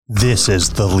This is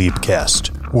the Leapcast,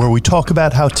 where we talk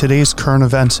about how today's current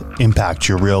events impact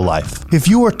your real life. If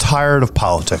you are tired of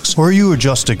politics or you are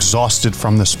just exhausted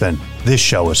from the spin, this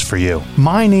show is for you.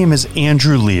 My name is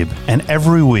Andrew Lieb, and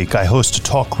every week I host a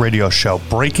talk radio show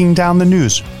breaking down the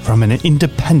news from an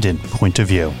independent point of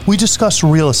view. We discuss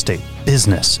real estate,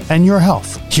 business, and your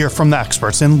health. Hear from the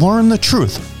experts and learn the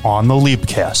truth on the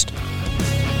Leapcast.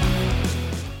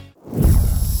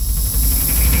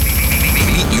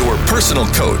 Your personal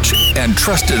coach and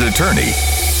trusted attorney,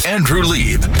 Andrew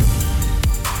Lieb.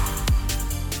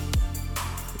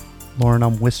 Lauren,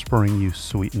 I'm whispering you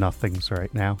sweet nothings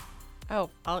right now. Oh,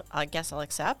 I guess I'll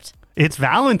accept. It's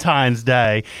Valentine's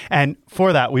Day, and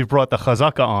for that, we've brought the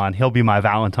Chazaka on. He'll be my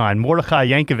Valentine. Mordechai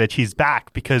Yankovich, he's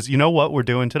back because you know what we're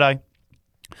doing today?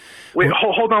 Wait,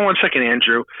 hold on one second,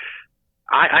 Andrew.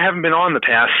 I haven't been on the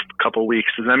past couple of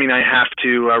weeks. Does that mean I have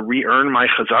to re-earn my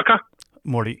Chazaka?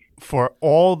 Morty, for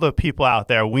all the people out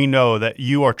there, we know that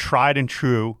you are tried and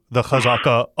true the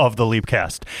Chazaka of the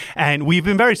Leapcast. And we've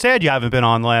been very sad you haven't been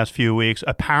on the last few weeks.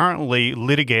 Apparently,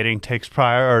 litigating takes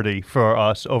priority for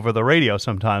us over the radio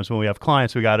sometimes. When we have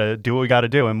clients, we got to do what we got to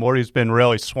do. And Morty's been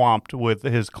really swamped with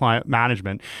his client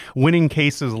management, winning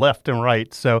cases left and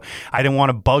right. So I didn't want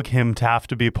to bug him to have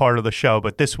to be part of the show.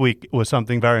 But this week was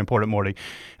something very important, Morty.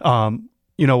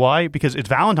 You know why? Because it's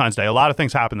Valentine's Day. A lot of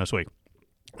things happened this week.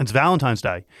 It's Valentine's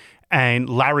Day, and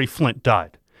Larry Flynt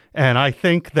died. And I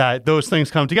think that those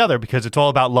things come together because it's all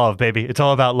about love, baby. It's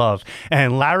all about love.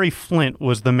 And Larry Flynt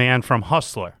was the man from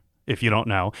Hustler, if you don't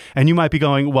know. And you might be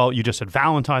going, well, you just said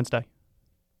Valentine's Day.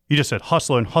 You just said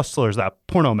Hustler, and Hustler's that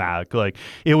porno mag. Like,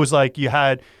 it was like you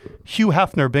had Hugh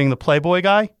Hefner being the Playboy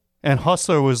guy, and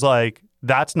Hustler was like,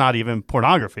 that's not even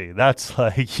pornography. That's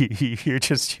like you're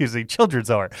just using children's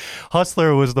art.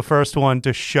 Hustler was the first one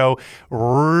to show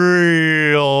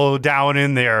real down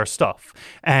in there stuff.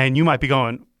 And you might be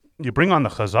going, you bring on the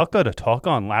Chazaka to talk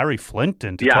on Larry Flynt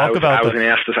and to talk about I was going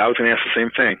to ask the same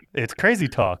thing. It's crazy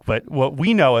talk, but what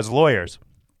we know as lawyers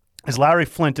is Larry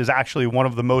Flynt is actually one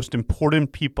of the most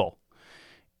important people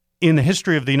in the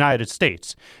history of the United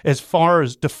States as far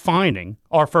as defining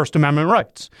our First Amendment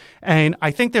rights. And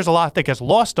I think there's a lot that gets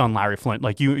lost on Larry Flynt.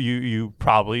 Like you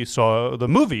probably saw the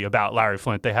movie about Larry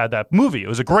Flynt. They had that movie. It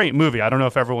was a great movie. I don't know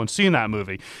if everyone's seen that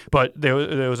movie, but there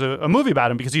was a movie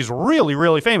about him because he's really,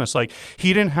 really famous. Like,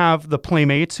 he didn't have the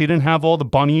playmates. He didn't have all the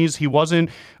bunnies. He wasn't,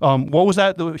 what was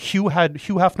that? Hugh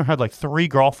Hefner had like 3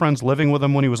 girlfriends living with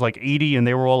him when he was like 80 and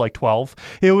they were all like 12.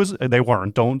 They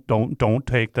weren't. Don't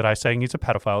take that I saying he's a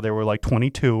pedophile. They were like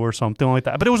 22 or something like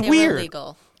that. But it was weird.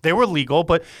 They were legal,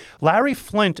 but Larry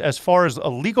Flynt, as far as a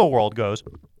legal world goes,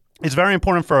 is very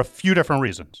important for a few different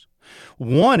reasons.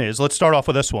 One is, let's start off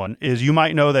with this one, is you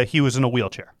might know that he was in a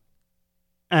wheelchair.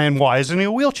 And why isn't he in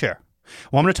a wheelchair?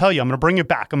 Well, I'm going to tell you, I'm going to bring you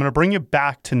back. I'm going to bring you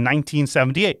back to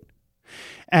 1978.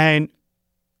 And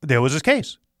there was this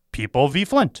case, People v.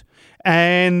 Flynt.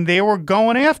 And they were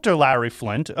going after Larry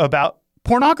Flynt about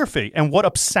pornography and what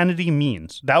obscenity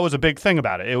means. That was a big thing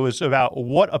about it. It was about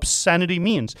what obscenity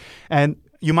means. And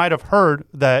you might have heard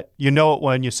that you know it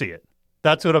when you see it.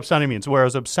 That's what obscenity means.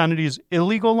 Whereas obscenity is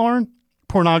illegal, Lauren,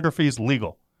 pornography is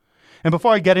legal. And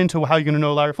before I get into how you're going to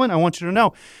know Larry Flynt, I want you to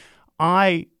know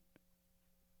I,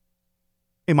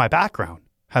 in my background,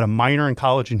 had a minor in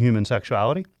college in human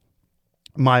sexuality.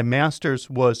 My master's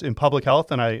was in public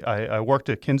health, and I worked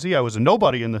at Kinsey. I was a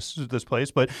nobody in this place,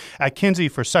 but at Kinsey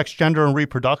for sex, gender, and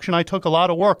reproduction, I took a lot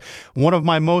of work. One of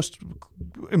my most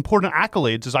important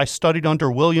accolades is I studied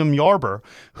under William Yarber,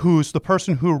 who's the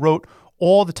person who wrote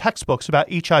all the textbooks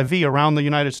about HIV around the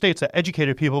United States that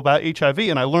educated people about HIV,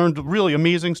 and I learned really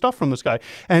amazing stuff from this guy.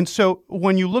 And so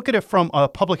when you look at it from a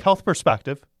public health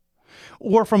perspective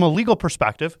or from a legal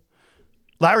perspective,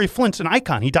 Larry Flynt's an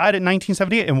icon. He died in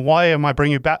 1978. And why am I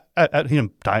bringing you back? He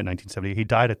didn't die in 1978. He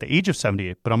died at the age of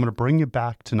 78. But I'm going to bring you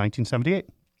back to 1978.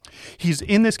 He's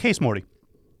in this case, Morty,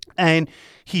 and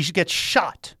he gets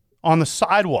shot on the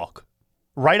sidewalk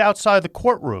right outside the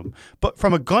courtroom, but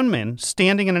from a gunman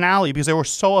standing in an alley because they were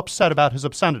so upset about his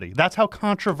obscenity. That's how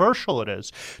controversial it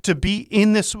is to be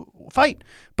in this fight.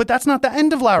 But that's not the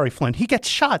end of Larry Flynt. He gets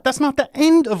shot. That's not the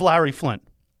end of Larry Flynt.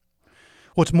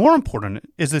 What's more important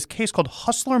is this case called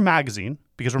Hustler Magazine,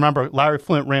 because remember, Larry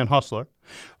Flynt ran Hustler,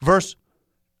 versus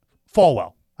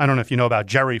Falwell. I don't know if you know about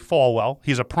Jerry Falwell.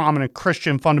 He's a prominent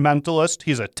Christian fundamentalist.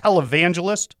 He's a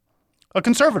televangelist, a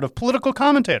conservative political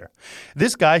commentator.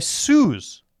 This guy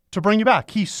sues to bring you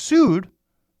back. He sued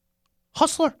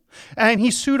Hustler, and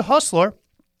he sued Hustler,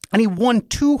 and he won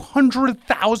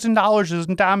 $200,000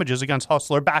 in damages against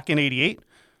Hustler back in 88.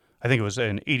 I think it was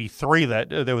in 83 that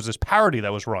there was this parody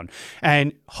that was run.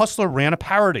 And Hustler ran a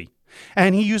parody.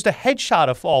 And he used a headshot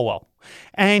of Falwell.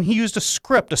 And he used a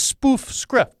script, a spoof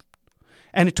script.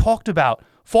 And it talked about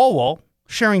Falwell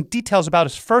sharing details about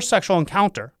his first sexual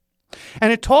encounter.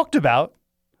 And it talked about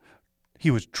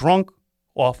he was drunk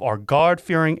off our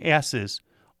God-fearing asses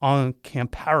on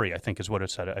Campari, I think is what it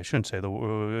said. I shouldn't say it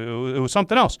was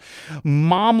something else.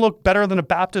 Mom looked better than a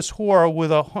Baptist whore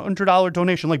with $100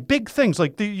 donation. Like big things.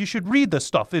 Like you should read this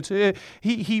stuff.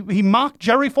 He mocked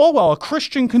Jerry Falwell, a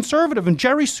Christian conservative, and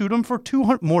Jerry sued him for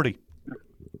 $200. Morty.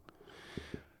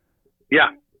 Yeah.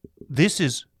 This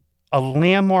is a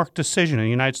landmark decision in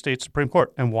the United States Supreme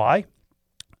Court. And why?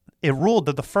 It ruled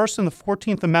that the First and the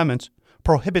 14th Amendments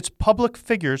prohibits public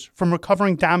figures from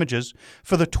recovering damages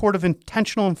for the tort of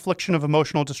intentional infliction of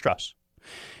emotional distress.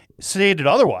 Stated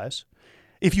otherwise,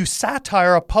 if you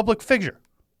satire a public figure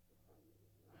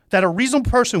that a reasonable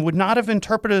person would not have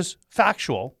interpreted as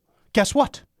factual, guess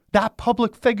what? That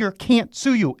public figure can't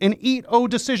sue you. An 8-0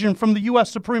 decision from the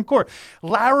U.S. Supreme Court.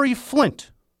 Larry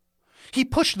Flynt, he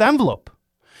pushed the envelope.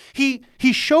 He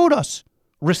showed us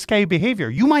risque behavior.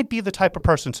 You might be the type of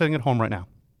person sitting at home right now.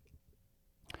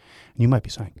 And you might be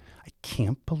saying, I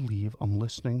can't believe I'm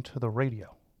listening to the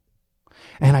radio.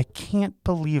 And I can't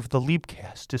believe the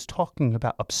Liebcast is talking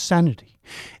about obscenity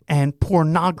and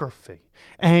pornography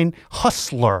and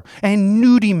hustler and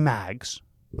nudie mags.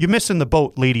 You're missing the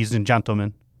boat, ladies and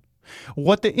gentlemen.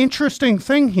 What the interesting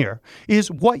thing here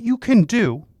is what you can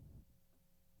do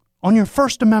on your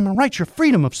First Amendment rights, your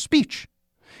freedom of speech.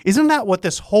 Isn't that what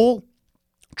this whole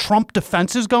Trump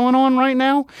defense is going on right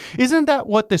now? Isn't that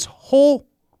what this whole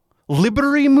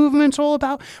liberty movement's all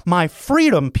about? My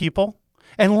freedom, people.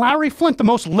 And Larry Flynt, the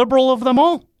most liberal of them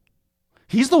all,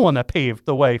 he's the one that paved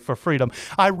the way for freedom.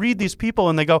 I read these people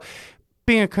and they go,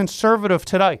 being a conservative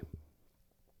today,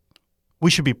 we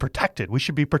should be protected. We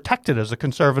should be protected as a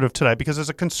conservative today because as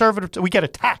a conservative, we get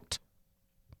attacked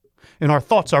in our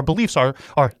thoughts, our beliefs, our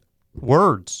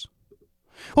words.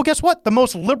 Well, guess what? The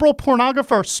most liberal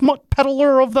pornographer, Smut,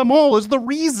 Peddler of them all is the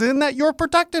reason that you're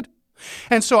protected.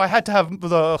 And so I had to have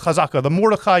the Chazaka, the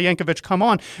Mordechai Yankovic, come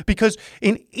on because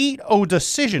an 8-0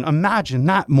 decision, imagine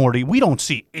that, Morty. We don't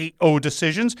see 8-0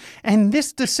 decisions. And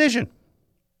this decision,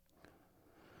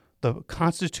 the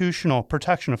constitutional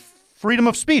protection of freedom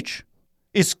of speech,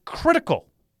 is critical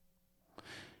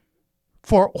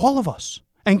for all of us.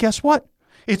 And guess what?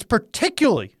 It's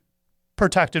particularly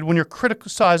protected when you're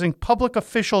criticizing public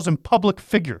officials and public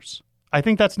figures. I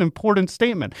think that's an important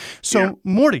statement. So, yeah.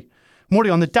 Morty,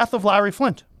 on the death of Larry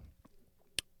Flynt,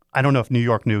 I don't know if New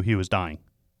York knew he was dying.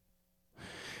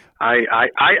 I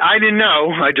didn't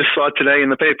know. I just saw it today in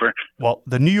the paper. Well,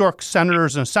 the New York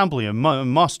Senators and Assembly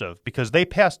must have, because they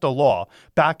passed a law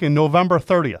back in November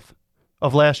 30th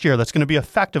of last year that's going to be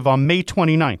effective on May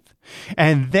 29th.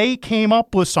 And they came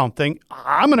up with something,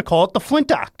 I'm going to call it the Flynt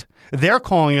Act. They're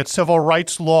calling it Civil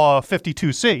Rights Law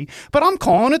 52C, but I'm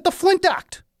calling it the Flynt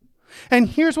Act. And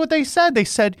here's what they said. They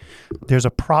said, there's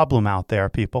a problem out there,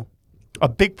 people. A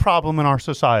big problem in our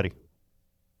society.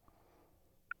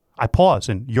 I pause,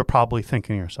 and you're probably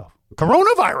thinking to yourself,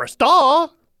 coronavirus, duh.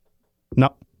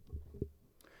 No.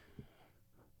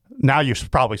 Now you're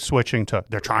probably switching to,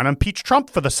 they're trying to impeach Trump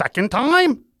for the second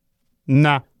time?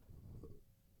 Nah.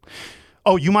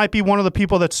 Oh, you might be one of the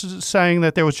people that's saying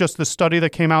that there was just this study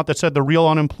that came out that said the real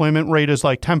unemployment rate is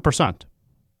like 10%.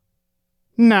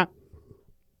 Nah.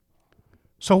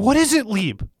 So what is it,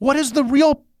 Lieb? What is the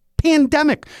real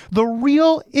pandemic? The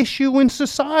real issue in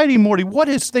society, Morty? What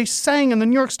is they saying in the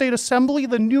New York State Assembly,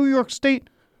 the New York State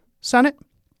Senate?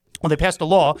 Well, they passed a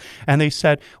law and they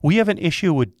said, we have an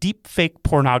issue with deepfake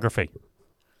pornography.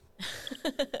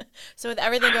 So with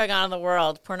everything going on in the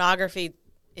world, pornography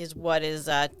is what is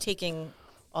taking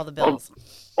all the bills.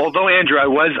 Although, Andrew, I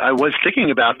was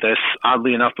thinking about this,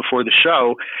 oddly enough, before the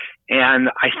show, and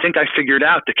I think I figured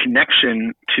out the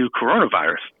connection to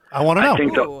coronavirus. I want to know.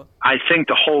 I think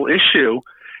the whole issue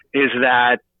is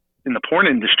that in the porn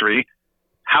industry,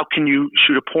 how can you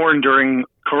shoot a porn during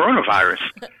coronavirus?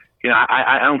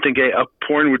 I don't think a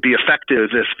porn would be effective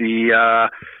if the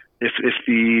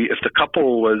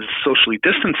couple was socially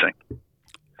distancing.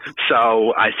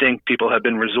 So I think people have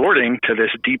been resorting to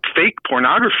this deep fake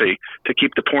pornography to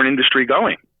keep the porn industry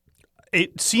going.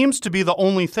 It seems to be the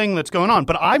only thing that's going on,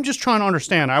 but I'm just trying to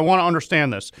understand. I want to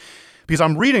understand this because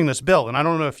I'm reading this bill, and I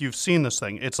don't know if you've seen this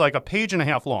thing. It's like a page and a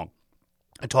half long.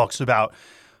 It talks about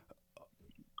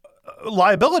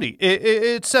liability.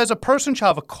 It says a person shall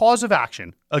have a cause of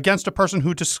action against a person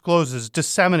who discloses,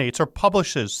 disseminates, or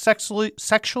publishes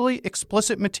sexually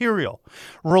explicit material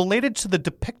related to the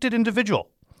depicted individual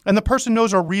and the person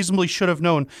knows or reasonably should have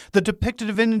known the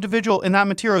depicted individual in that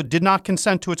material did not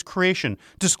consent to its creation,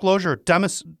 disclosure,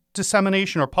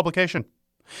 dissemination, or publication.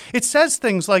 It says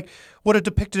things like what a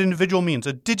depicted individual means,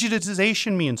 a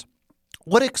digitization means,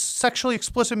 what sexually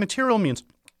explicit material means.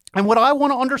 And what I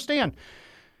want to understand,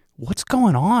 what's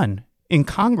going on in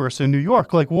Congress in New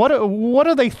York? Like, what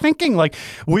are they thinking? Like,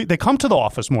 they come to the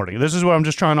office, Morty. This is what I'm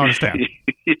just trying to understand.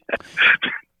 Yeah.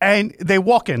 And they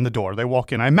walk in the door. They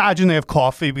walk in. I imagine they have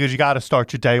coffee because you got to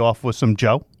start your day off with some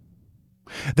Joe.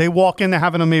 They walk in. They're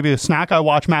having maybe a snack. I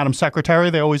watch Madam Secretary.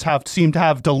 They always seem to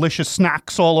have delicious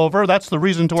snacks all over. That's the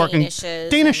reason to work in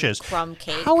Danishes. Crumb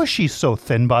cake. How is she so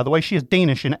thin, by the way? She is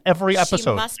Danish in every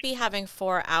episode. She must be having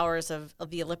 4 hours of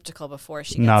the elliptical before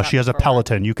she gets No, up she has a for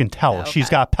Peloton. work. You can tell. Oh, okay. She's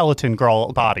got Peloton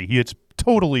girl body. It's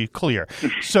totally clear.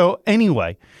 So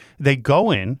anyway, they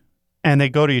go in and they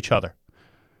go to each other.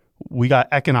 We got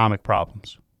economic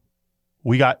problems.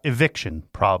 We got eviction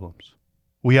problems.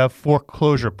 We have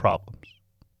foreclosure problems.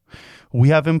 We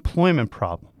have employment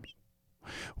problems.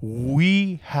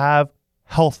 We have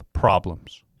health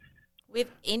problems. We have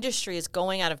industries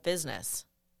going out of business.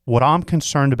 What I'm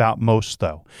concerned about most,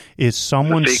 though, is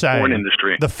someone saying porn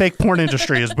industry. The fake porn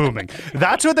industry is booming.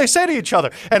 That's what they say to each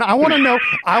other, and I want to know.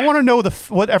 I want to know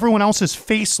what everyone else's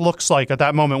face looks like at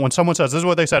that moment when someone says, "This is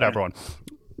what they said." Everyone,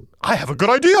 I have a good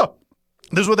idea.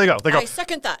 This is what they go. They go. I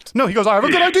second that. No, he goes. I have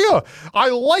a good idea. I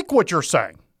like what you're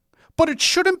saying, but it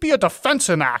shouldn't be a defense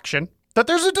in action. That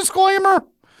there's a disclaimer.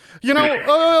 You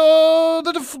know,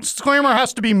 the disclaimer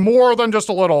has to be more than just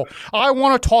a little. I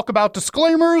want to talk about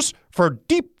disclaimers for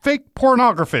deepfake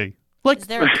pornography. Like, is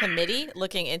there a committee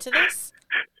looking into this?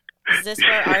 Is this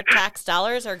where our tax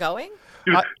dollars are going?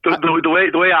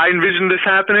 The way I envision this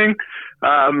happening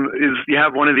is you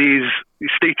have one of these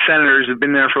state senators who've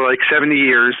been there for like 70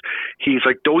 years. He's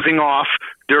like dozing off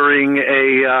during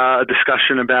a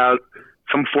discussion about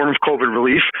some form of COVID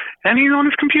relief, and he's on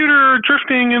his computer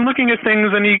drifting and looking at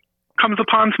things, and he comes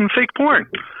upon some fake porn,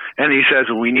 and he says,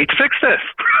 "We need to fix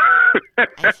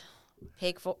this."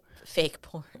 Fake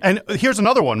porn. And here's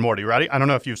another one, Morty. Ready? I don't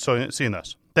know if you've seen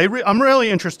this. I'm really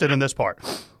interested in this part.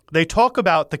 They talk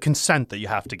about the consent that you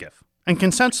have to give. And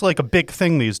consent's like a big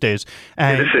thing these days.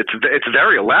 And it's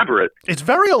very elaborate. It's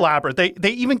very elaborate. They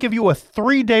even give you a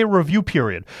 3-day review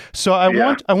period. So I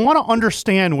want to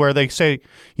understand where they say,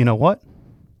 you know what?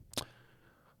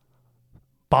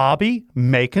 Bobby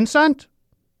may consent.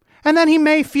 And then he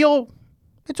may feel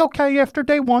it's okay after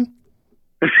day 1.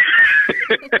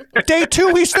 Day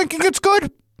 2, he's thinking it's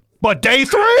good. But day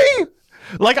 3?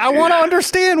 Like, I want to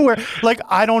understand where, like,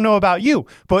 I don't know about you,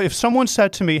 but if someone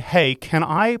said to me, hey, can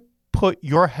I put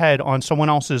your head on someone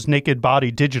else's naked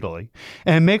body digitally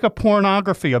and make a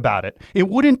pornography about it, it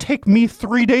wouldn't take me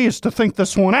 3 days to think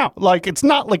this one out. Like, it's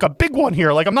not like a big one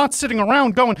here. Like, I'm not sitting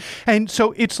around going, and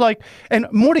so it's like, and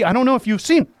Morty, I don't know if you've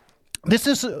seen, this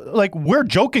is like, we're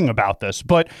joking about this,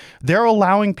 but they're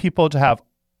allowing people to have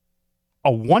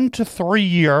a 1 to 3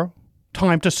 year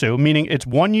time to sue, meaning it's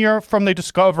 1 year from they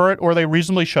discover it or they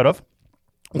reasonably should have,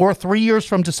 or 3 years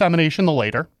from dissemination the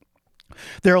later.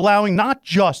 They're allowing not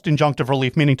just injunctive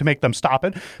relief, meaning to make them stop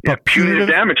it, but punitive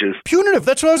damages. Punitive,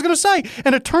 that's what I was going to say.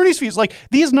 And attorney's fees, like,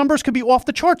 these numbers could be off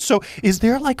the charts. So is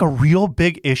there like a real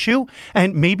big issue?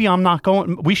 And maybe I'm not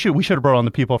going, we should have brought on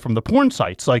the people from the porn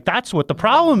sites. Like, that's what the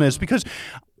problem is, because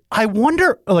I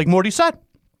wonder, like Morty said,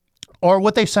 or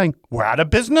what they saying, we're out of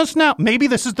business now. Maybe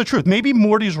this is the truth. Maybe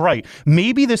Morty's right.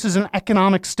 Maybe this is an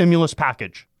economic stimulus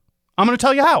package. I'm going to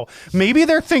tell you how. Maybe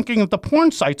they're thinking that the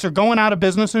porn sites are going out of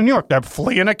business in New York. They're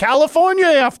fleeing to California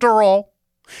after all.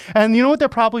 And you know what they're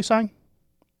probably saying?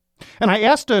 And I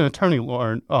asked an attorney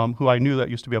lawyer who I knew that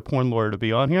used to be a porn lawyer to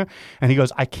be on here. And he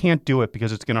goes, I can't do it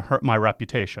because it's going to hurt my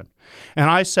reputation. And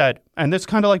I said, and it's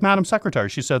kind of like Madam Secretary.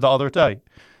 She said the other day,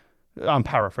 I'm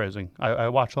paraphrasing. I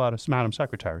watch a lot of Madam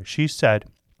Secretary. She said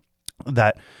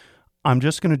that I'm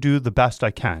just going to do the best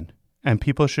I can. And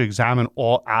people should examine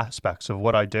all aspects of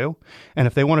what I do. And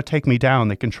if they want to take me down,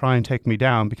 they can try and take me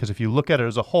down, because if you look at it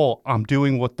as a whole, I'm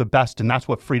doing what the best, and that's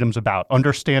what freedom's about,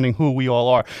 understanding who we all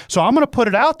are. So I'm going to put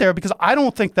it out there because I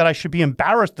don't think that I should be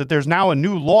embarrassed that there's now a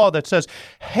new law that says,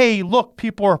 hey, look,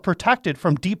 people are protected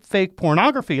from deep fake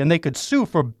pornography and they could sue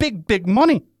for big, big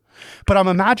money. But I'm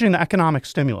imagining the economic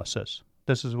stimulus is.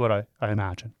 This is what I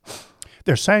imagine.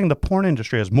 They're saying the porn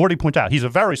industry, as Morty pointed out, he's a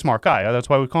very smart guy. That's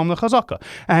why we call him the Chazaka.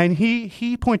 And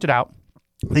he pointed out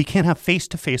they can't have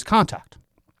face-to-face contact.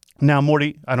 Now,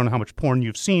 Morty, I don't know how much porn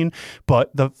you've seen,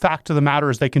 but the fact of the matter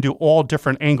is they can do all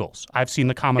different angles. I've seen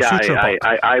the Kama Sutra book.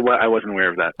 I wasn't aware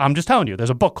of that. I'm just telling you.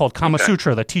 There's a book called Kama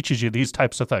Sutra that teaches you these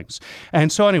types of things.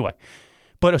 And so anyway,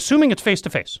 but assuming it's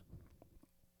face-to-face,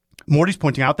 Morty's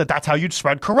pointing out that that's how you'd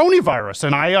spread coronavirus,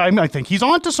 and I think he's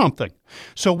onto something.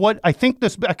 So what I think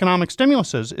this economic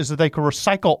stimulus is that they could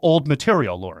recycle old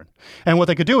material, Lauren. And what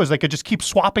they could do is they could just keep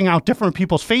swapping out different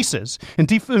people's faces and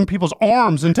different people's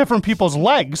arms and different people's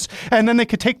legs, and then they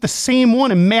could take the same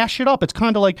one and mash it up. It's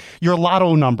kind of like your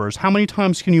lotto numbers. How many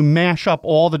times can you mash up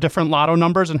all the different lotto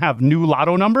numbers and have new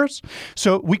lotto numbers?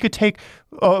 So we could take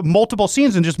multiple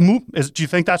scenes and just move. Do you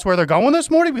think that's where they're going this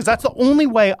morning? Because that's the only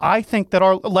way I think that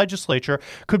our legislature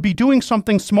could be doing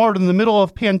something smart in the middle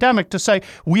of a pandemic to say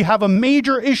we have a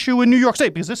major issue in New York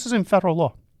State, because this isn't federal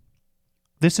law.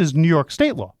 This is New York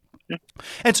State law.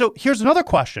 And so here's another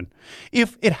question.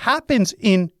 If it happens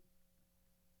in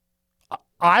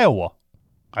Iowa,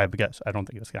 I guess I don't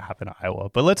think it's going to happen in Iowa,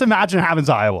 but let's imagine it happens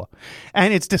in Iowa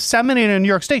and it's disseminated in New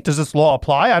York State. Does this law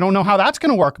apply? I don't know how that's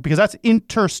going to work because that's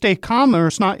interstate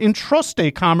commerce, not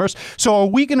intrastate commerce. So are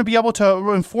we going to be able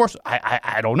to enforce?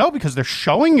 I don't know, because they're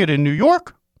showing it in New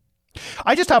York.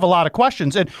 I just have a lot of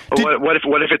questions. And what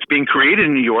if it's being created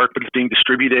in New York, but it's being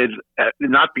distributed,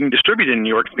 not being distributed in New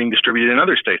York, it's being distributed in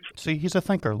other states? See, he's a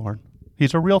thinker, Lauren.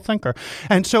 He's a real thinker.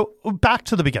 And so back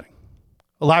to the beginning.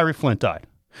 Larry Flynt died.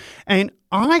 And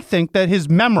I think that his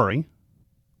memory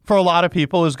for a lot of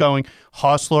people is going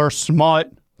hustler,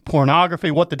 smut,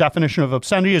 pornography, what the definition of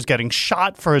obscenity is, getting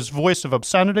shot for his voice of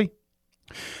obscenity.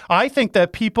 I think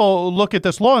that people look at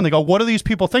this law and they go, what are these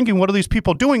people thinking? What are these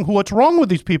people doing? What's wrong with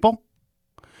these people?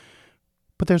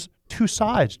 But there's two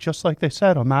sides, just like they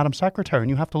said on Madam Secretary, and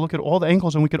you have to look at all the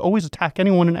angles, and we could always attack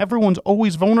anyone, and everyone's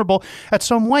always vulnerable at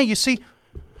some way. You see,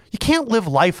 you can't live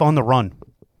life on the run.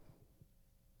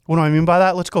 What do I mean by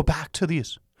that? Let's go back to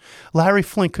these. Larry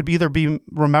Flynt could either be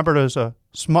remembered as a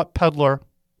smut peddler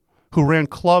who ran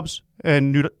clubs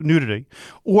and nudity,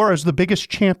 or as the biggest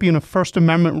champion of First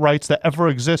Amendment rights that ever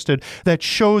existed, that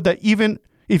showed that even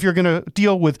if you're going to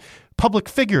deal with public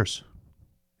figures,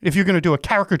 if you're going to do a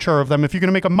caricature of them, if you're going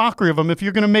to make a mockery of them, if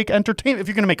you're going to make entertainment, if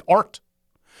you're going to make art,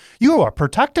 you are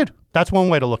protected. That's one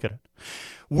way to look at it.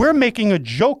 We're making a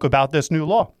joke about this new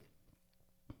law.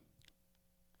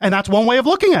 And that's one way of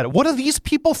looking at it. What are these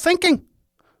people thinking?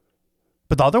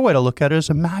 But the other way to look at it is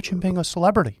imagine being a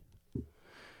celebrity.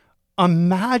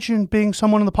 Imagine being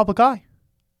someone in the public eye.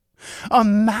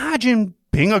 Imagine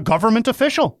being a government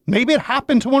official. Maybe it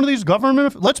happened to one of these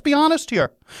government. Let's be honest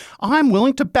here. I'm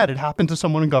willing to bet it happened to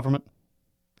someone in government.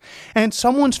 And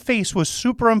someone's face was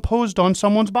superimposed on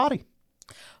someone's body.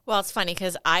 Well, it's funny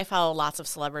because I follow lots of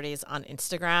celebrities on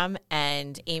Instagram,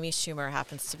 and Amy Schumer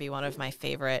happens to be one of my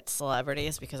favorite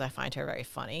celebrities because I find her very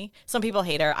funny. Some people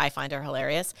hate her. I find her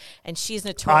hilarious. And she's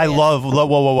notorious.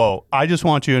 Whoa. I just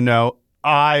want you to know,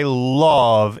 I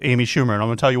love Amy Schumer, and I'm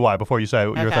going to tell you why before you say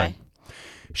your thing.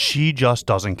 She just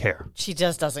doesn't care. She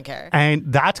just doesn't care. And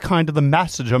that's kind of the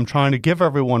message I'm trying to give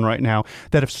everyone right now,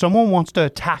 that if someone wants to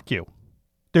attack you,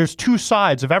 there's two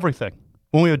sides of everything.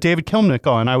 When we had David Kilnick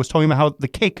on, I was talking about how the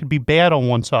cake could be bad on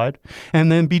one side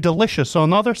and then be delicious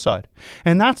on the other side.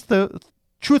 And that's the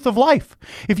truth of life.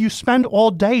 If you spend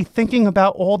all day thinking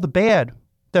about all the bad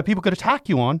that people could attack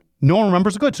you on, no one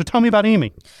remembers the good. So tell me about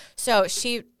Amy. So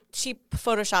she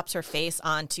photoshops her face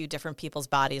onto different people's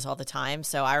bodies all the time.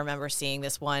 So I remember seeing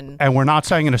this one. And we're not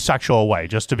saying in a sexual way,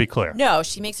 just to be clear. No,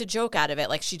 she makes a joke out of it.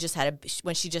 Like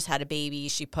when she just had a baby,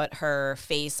 she put her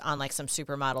face on like some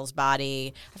supermodel's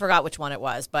body. I forgot which one it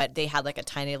was, but they had like a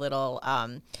tiny little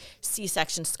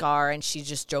C-section scar, and she's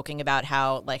just joking about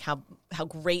how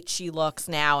great she looks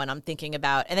now. And I'm thinking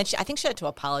about, and then I think she had to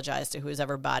apologize to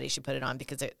whoever body she put it on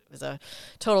because it was a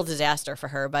total disaster for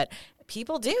her. But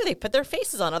people do. They put their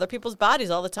faces on other people's bodies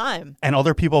all the time. And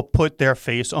other people put their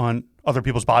face on other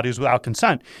people's bodies without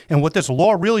consent. And what this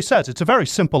law really says, it's a very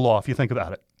simple law if you think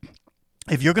about it.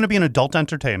 If you're going to be in adult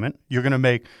entertainment, you're going to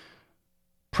make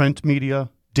print media,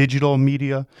 digital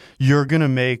media, you're going to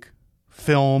make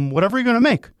film, whatever you're going to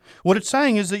make. What it's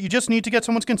saying is that you just need to get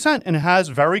someone's consent, and it has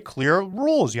very clear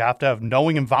rules. You have to have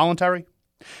knowing and voluntary.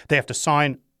 They have to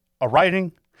sign a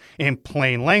writing in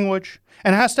plain language,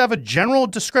 and it has to have a general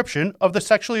description of the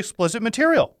sexually explicit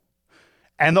material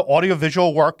and the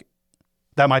audiovisual work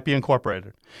that might be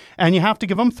incorporated. And you have to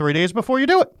give them 3 days before you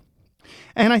do it.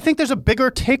 And I think there's a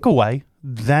bigger takeaway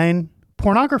than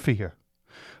pornography here.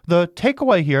 The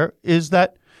takeaway here is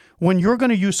that when you're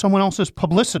going to use someone else's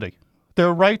publicity,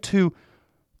 their right to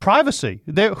privacy,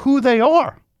 who they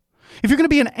are, if you're going to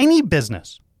be in any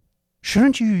business,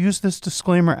 shouldn't you use this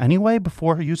disclaimer anyway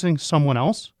before using someone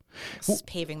else? It's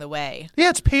paving the way. Yeah,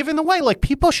 it's paving the way. Like,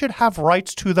 people should have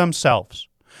rights to themselves.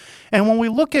 And when we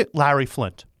look at Larry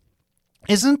Flynt,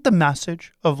 isn't the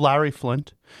message of Larry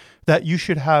Flynt that you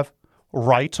should have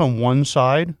rights on one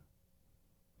side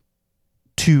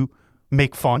to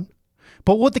make fun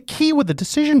But what the key with the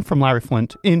decision from Larry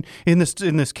Flynt in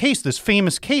this case, this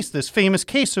famous case with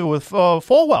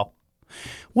Falwell,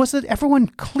 was that everyone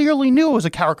clearly knew it was a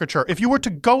caricature. If you were to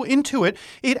go into it,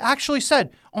 it actually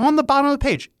said on the bottom of the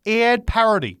page, add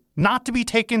parody, not to be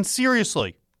taken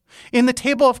seriously. In the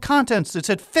table of contents, it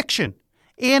said fiction,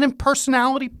 add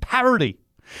impersonality, parody.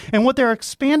 And what they're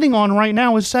expanding on right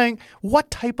now is saying,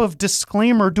 what type of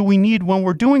disclaimer do we need when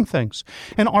we're doing things?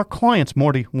 And our clients,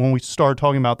 Morty, when we started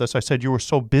talking about this, I said you were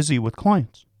so busy with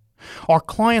clients. Our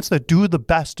clients that do the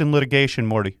best in litigation,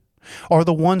 Morty, are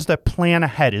the ones that plan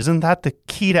ahead. Isn't that the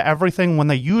key to everything? When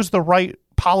they use the right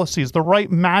policies, the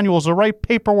right manuals, the right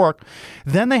paperwork,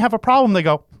 then they have a problem. They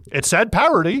go, it said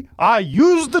parody. I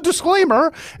used the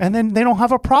disclaimer, and then they don't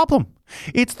have a problem.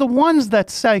 It's the ones that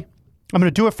say, I'm going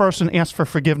to do it first and ask for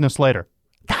forgiveness later.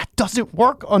 That doesn't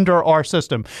work under our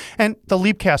system. And the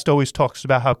Leapcast always talks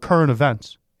about how current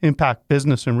events impact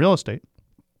business and real estate.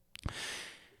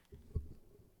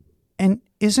 And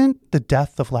isn't the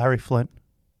death of Larry Flynt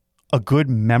a good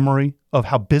memory of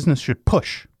how business should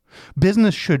push?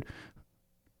 Business should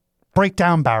break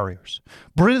down barriers.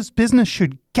 Business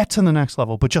should get to the next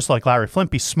level. But just like Larry Flynt,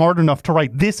 be smart enough to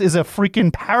write, this is a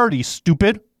freaking parody,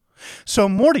 stupid. So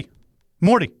Morty.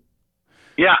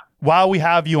 Yeah. While we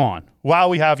have you on,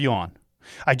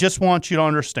 I just want you to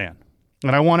understand,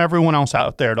 and I want everyone else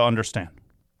out there to understand,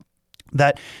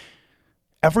 that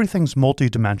everything's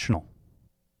multidimensional.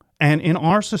 And in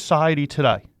our society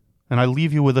today, and I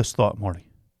leave you with this thought, Morty,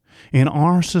 in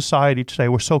our society today,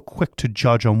 we're so quick to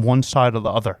judge on one side or the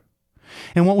other.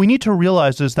 And what we need to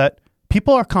realize is that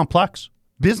people are complex.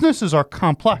 Businesses are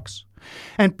complex.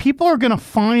 And people are going to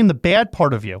find the bad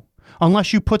part of you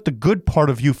unless you put the good part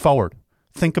of you forward.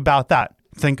 Think about that.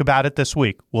 Think about it this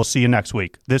week. We'll see you next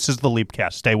week. This is the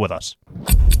Leapcast. Stay with us.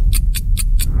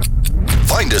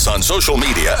 Find us on social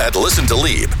media at Listen to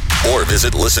Leap or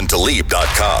visit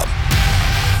listentoleap.com.